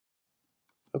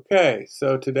Okay,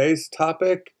 so today's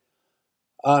topic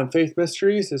on faith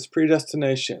mysteries is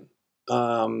predestination.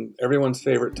 Everyone's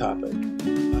favorite topic.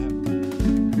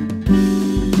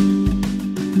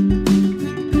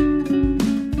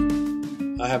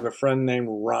 I have a friend named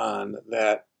Ron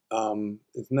that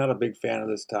is not a big fan of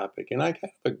this topic, and I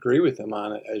kind of agree with him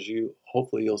on it, as you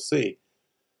hopefully you'll see.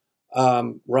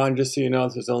 Ron, just so you know,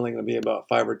 this is only going to be about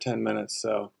 5 or 10 minutes,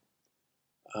 so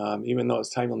even though it's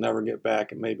time you'll never get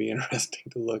back, it may be interesting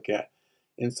to look at.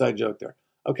 Inside joke there.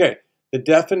 Okay, the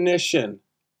definition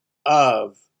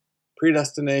of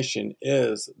predestination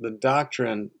is the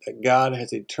doctrine that God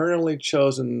has eternally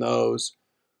chosen those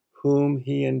whom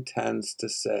he intends to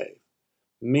save.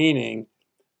 Meaning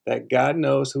that God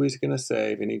knows who he's going to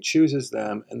save and he chooses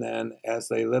them, and then as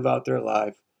they live out their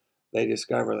life, they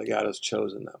discover that God has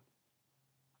chosen them.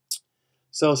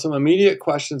 So some immediate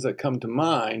questions that come to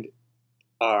mind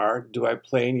are, do I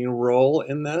play any role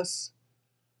in this?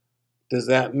 Does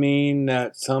that mean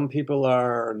that some people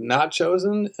are not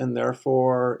chosen and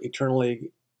therefore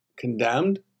eternally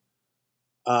condemned?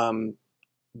 Don't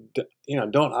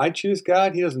I choose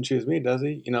God? He doesn't choose me, does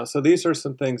he? So these are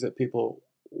some things that people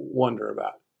wonder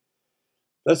about.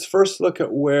 Let's first look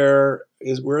at where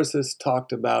is this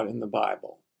talked about in the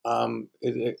Bible.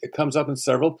 It comes up in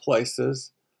several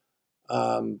places.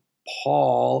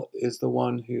 Paul is the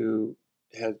one who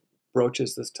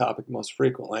broaches this topic most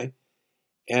frequently.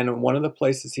 And one of the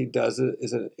places he does it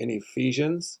is in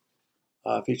Ephesians,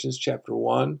 Ephesians chapter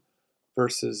 1,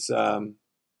 verses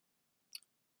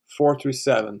 4 through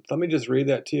 7. Let me just read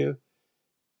that to you.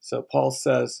 So Paul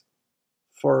says,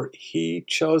 "For he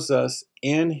chose us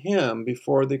in him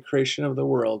before the creation of the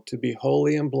world to be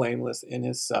holy and blameless in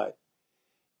his sight.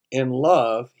 In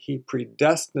love, he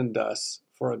predestined us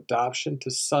for adoption to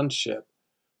sonship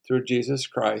through Jesus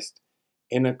Christ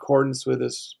in accordance with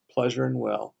his pleasure and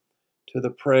will, to the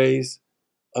praise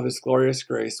of his glorious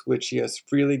grace, which he has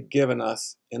freely given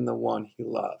us in the one he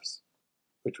loves,"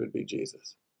 which would be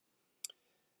Jesus.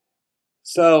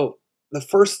 So the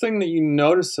first thing that you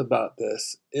notice about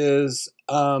this is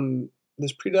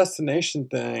this predestination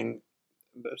thing.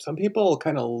 Some people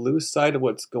kind of lose sight of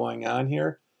what's going on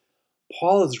here.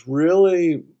 Paul is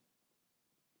really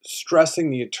stressing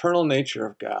the eternal nature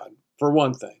of God, for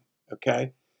one thing,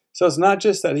 okay? So it's not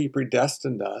just that he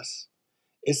predestined us,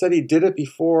 it's that he did it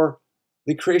before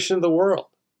the creation of the world.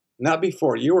 Not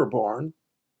before you were born,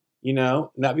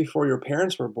 not before your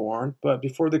parents were born, but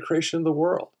before the creation of the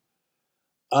world.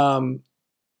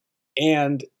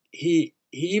 And he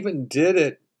even did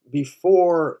it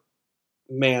before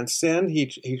man sinned.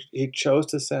 He chose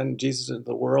to send Jesus into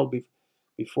the world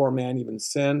before man even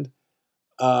sinned.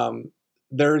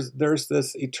 There's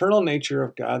this eternal nature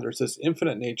of God. There's this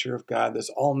infinite nature of God, this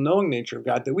all-knowing nature of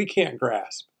God that we can't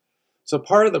grasp. So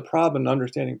part of the problem in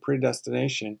understanding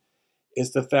predestination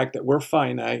is the fact that we're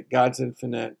finite, God's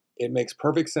infinite, it makes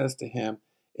perfect sense to him.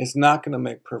 It's not going to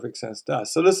make perfect sense to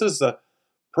us. So this is a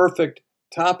perfect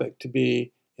topic to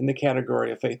be in the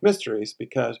category of faith mysteries,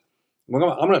 because I'm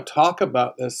going to talk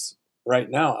about this right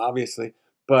now, obviously,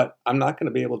 but I'm not going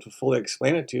to be able to fully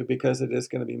explain it to you because it is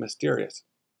going to be mysterious.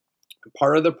 And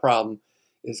part of the problem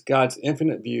is God's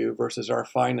infinite view versus our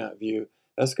finite view.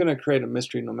 That's going to create a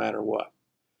mystery no matter what.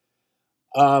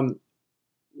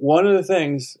 One of the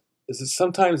things is that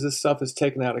sometimes this stuff is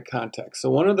taken out of context.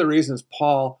 So one of the reasons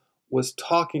Paul was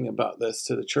talking about this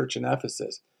to the church in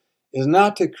Ephesus is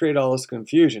not to create all this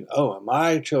confusion. Oh, am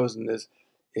I chosen?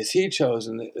 Is he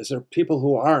chosen? Is there people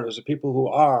who aren't? Is there people who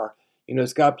are?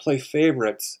 Does God play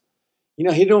favorites?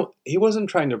 He wasn't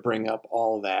trying to bring up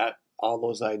all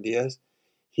those ideas.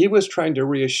 He was trying to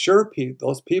reassure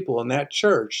those people in that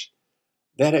church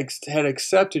that had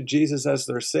accepted Jesus as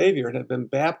their Savior and had been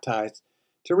baptized,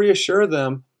 to reassure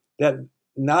them that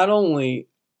not only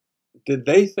did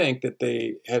they think that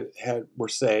they were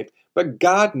saved, but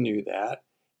God knew that.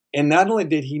 And not only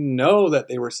did he know that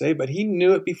they were saved, but he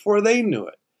knew it before they knew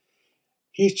it.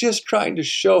 He's just trying to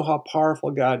show how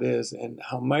powerful God is and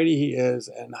how mighty he is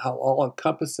and how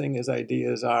all-encompassing his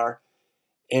ideas are,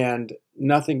 and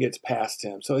nothing gets past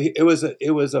him. So it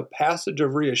was a passage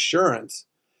of reassurance.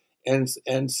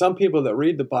 And some people that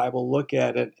read the Bible look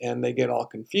at it and they get all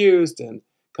confused and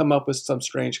come up with some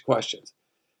strange questions.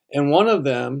 And one of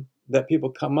them that people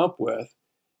come up with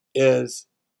is,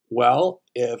 well,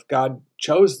 if God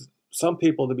chose some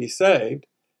people to be saved,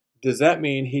 does that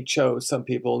mean he chose some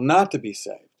people not to be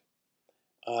saved?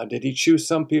 Did he choose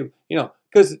some people?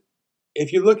 Because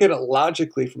if you look at it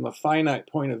logically from a finite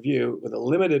point of view with a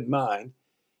limited mind,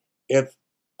 if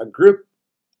a group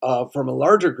from a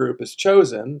larger group is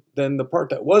chosen, then the part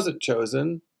that wasn't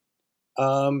chosen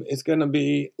is going to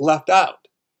be left out.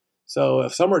 So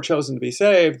if some are chosen to be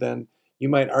saved, then you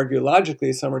might argue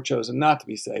logically some are chosen not to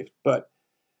be saved. But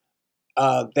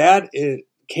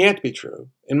can't be true,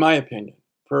 in my opinion,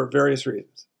 for various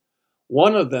reasons.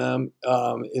 One of them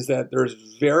is that there's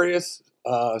various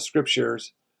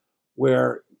scriptures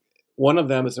where one of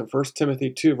them is in 1 Timothy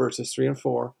 2, verses 3 and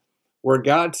 4, where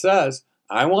God says,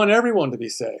 I want everyone to be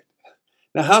saved.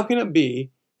 Now, how can it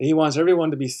be that he wants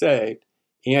everyone to be saved,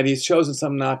 and yet he's chosen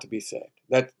some not to be saved?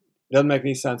 That doesn't make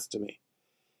any sense to me.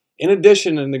 In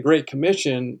addition, in the Great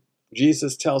Commission,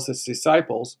 Jesus tells his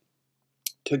disciples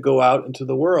to go out into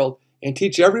the world and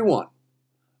teach everyone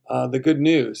the good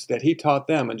news that he taught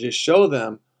them, and just show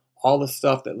them all the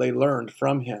stuff that they learned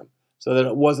from him, so that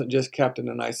it wasn't just kept in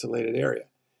an isolated area.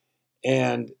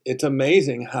 And it's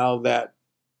amazing how that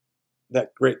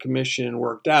Great Commission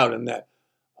worked out, and that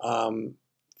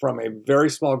from a very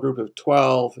small group of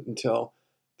 12 until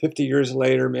 50 years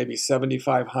later, maybe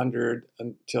 7,500,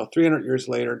 until 300 years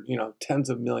later, tens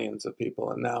of millions of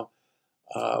people, and now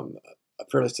a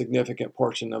fairly significant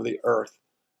portion of the earth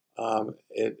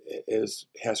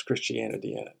has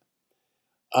Christianity in it.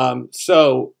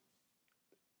 So,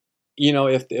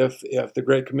 if the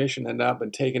Great Commission had not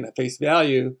been taken at face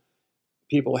value,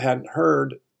 people hadn't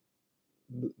heard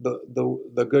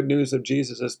the good news of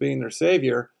Jesus as being their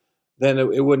Savior, then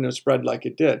it wouldn't have spread like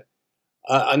it did.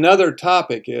 Another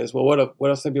topic is, well,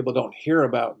 what if some people don't hear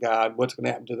about God? What's going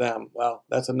to happen to them? Well,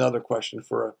 that's another question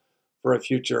for a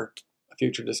future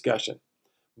discussion.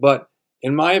 But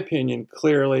in my opinion,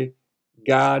 clearly,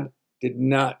 God did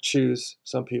not choose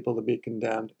some people to be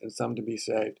condemned and some to be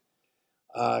saved,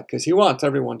 because he wants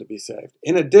everyone to be saved.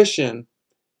 In addition,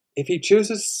 if he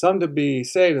chooses some to be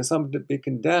saved and some to be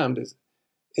condemned,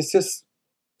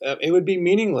 it would be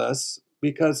meaningless,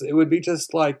 because it would be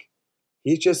just like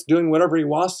he's just doing whatever he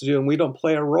wants to do, and we don't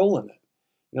play a role in it.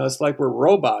 It's like we're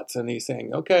robots, and he's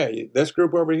saying, okay, this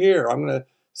group over here, I'm going to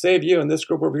save you, and this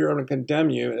group over here, I'm going to condemn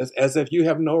you, as if you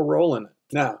have no role in it.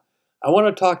 Now, I want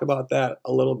to talk about that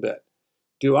a little bit.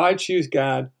 Do I choose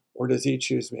God, or does he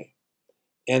choose me?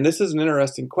 And this is an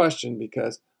interesting question,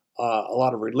 because a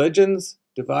lot of religions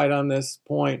divide on this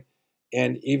point,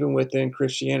 and even within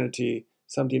Christianity,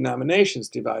 some denominations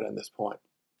divide on this point.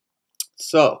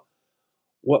 So,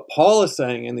 what Paul is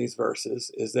saying in these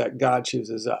verses is that God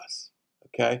chooses us,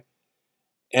 okay?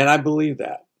 And I believe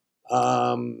that.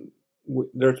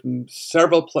 There's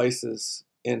several places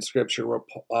in Scripture where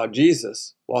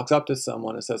Jesus walks up to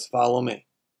someone and says, follow me.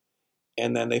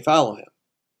 And then they follow him.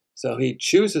 So he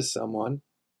chooses someone,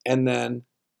 and then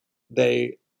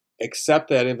they accept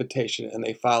that invitation and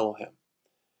they follow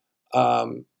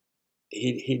him.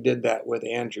 He did that with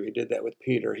Andrew. He did that with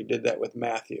Peter. He did that with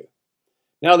Matthew.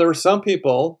 Now, there were some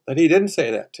people that he didn't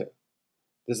say that to.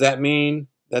 Does that mean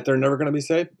that they're never going to be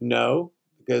saved? No,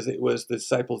 because it was the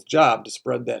disciples' job to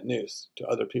spread that news to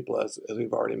other people, as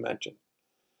we've already mentioned.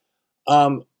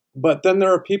 But then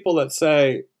there are people that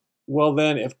say, well,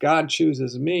 then if God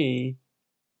chooses me,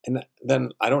 and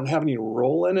then I don't have any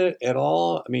role in it at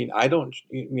all. I don't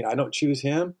choose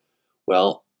him.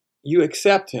 Well, you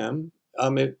accept him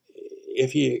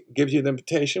if he gives you the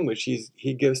invitation, which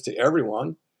he gives to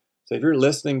everyone. So if you're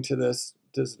listening to this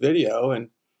video and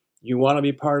you want to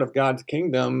be part of God's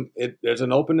kingdom, there's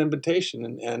an open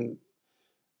invitation, and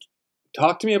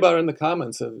talk to me about it in the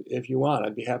comments if you want.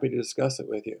 I'd be happy to discuss it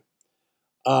with you.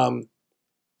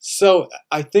 So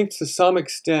I think to some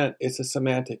extent it's a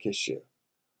semantic issue.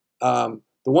 The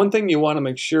one thing you want to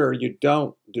make sure you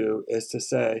don't do is to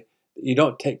say that you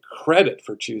don't take credit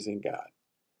for choosing God.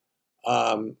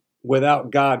 Without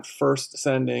God first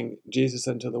sending Jesus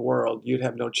into the world, you'd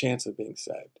have no chance of being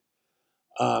saved.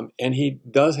 And he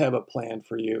does have a plan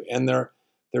for you, and there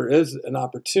is an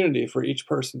opportunity for each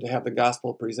person to have the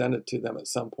gospel presented to them at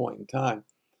some point in time.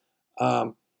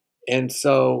 And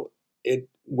so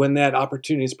when that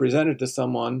opportunity is presented to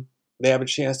someone, they have a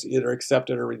chance to either accept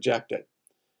it or reject it.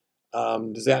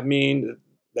 Does that mean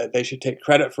that they should take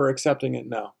credit for accepting it?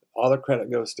 No. All the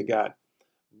credit goes to God.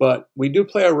 But we do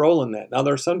play a role in that. Now,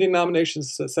 there are some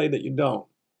denominations that say that you don't.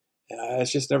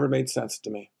 It's just never made sense to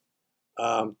me.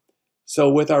 So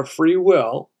with our free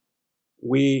will,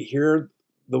 we hear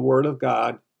the word of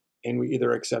God, and we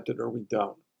either accept it or we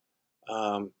don't.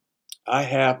 I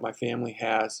have, my family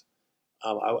has.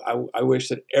 I wish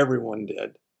that everyone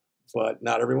did, but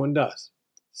not everyone does.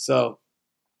 So,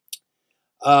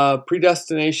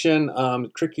 predestination,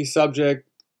 tricky subject.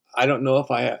 I don't know if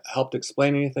I helped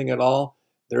explain anything at all.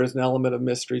 There is an element of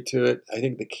mystery to it. I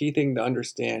think the key thing to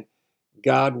understand,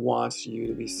 God wants you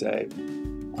to be saved.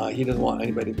 He doesn't want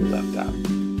anybody to be left out.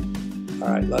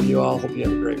 All right, love you all. Hope you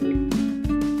have a great week.